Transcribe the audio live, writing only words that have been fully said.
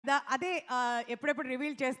అదే ఎప్పుడెప్పుడు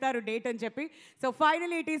రివీల్ చేస్తారు డేట్ అని చెప్పి. So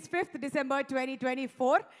finally it is 5th December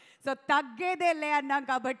 2024. So తగ్గేదే లే అన్నాం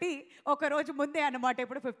కాబట్టి ఒక రోజు ముందే అన్నమాట.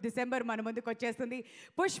 ఇప్పుడు 5th December మన ముందుకు వచ్చేస్తుంది.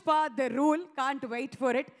 Pushpa the rule, can't wait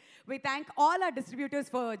for it. We thank all our distributors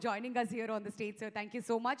for joining us here on the stage, sir. Thank you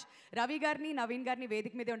so much. Ravi garni, Naveen garni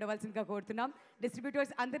వేదిక మీదే ఉండవలసిందిగా కోరుతున్నాం.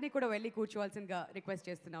 డిస్ట్రిబ్యూటర్స్ అందరినీ కూడా వెళ్ళి కూర్చోవాల్సిందిగా రిక్వెస్ట్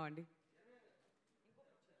చేస్తున్నామండి.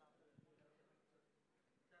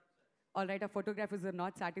 All right, our photographers are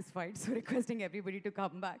not satisfied, so requesting everybody to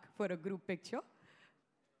come back for a group picture.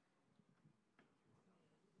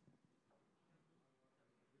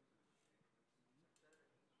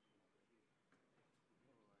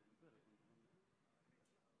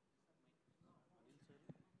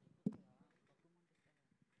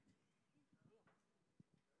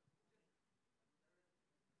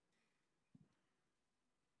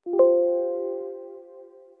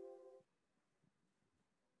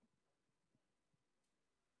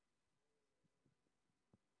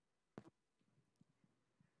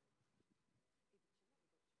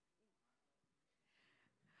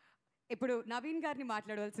 ఇప్పుడు నవీన్ గారిని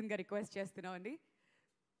మాట్లాడవలసిందిగా రిక్వెస్ట్ చేస్తున్నామండి.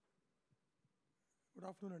 Good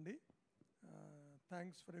afternoon, Andy.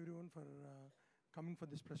 Thanks for everyone for coming for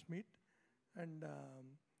this press meet. And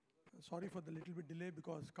sorry for the little bit delay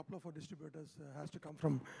because a couple of our distributors has to come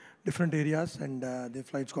from different areas and their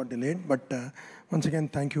flights got delayed. But once again,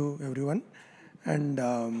 thank you, everyone. And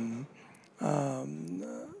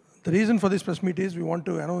the reason for this press meet is we want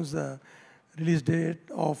to announce the release date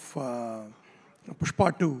of Pushpa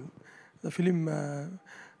 2. The film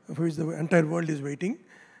for which the entire world is waiting.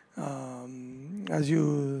 As you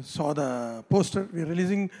saw the poster, we are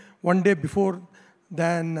releasing one day before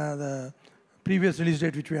than the previous release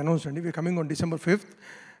date which we announced, and we are coming on December 5th.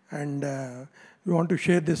 And we want to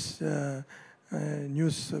share this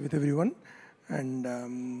news with everyone. And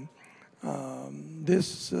this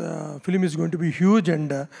film is going to be huge,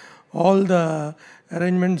 and all the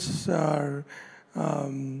arrangements are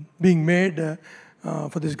being made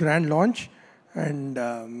for this grand launch, and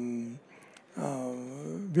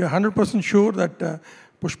we are 100% sure that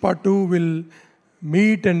Pushpa 2 will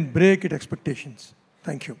meet and break its expectations.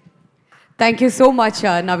 Thank you. Thank you so much,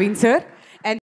 Naveen sir.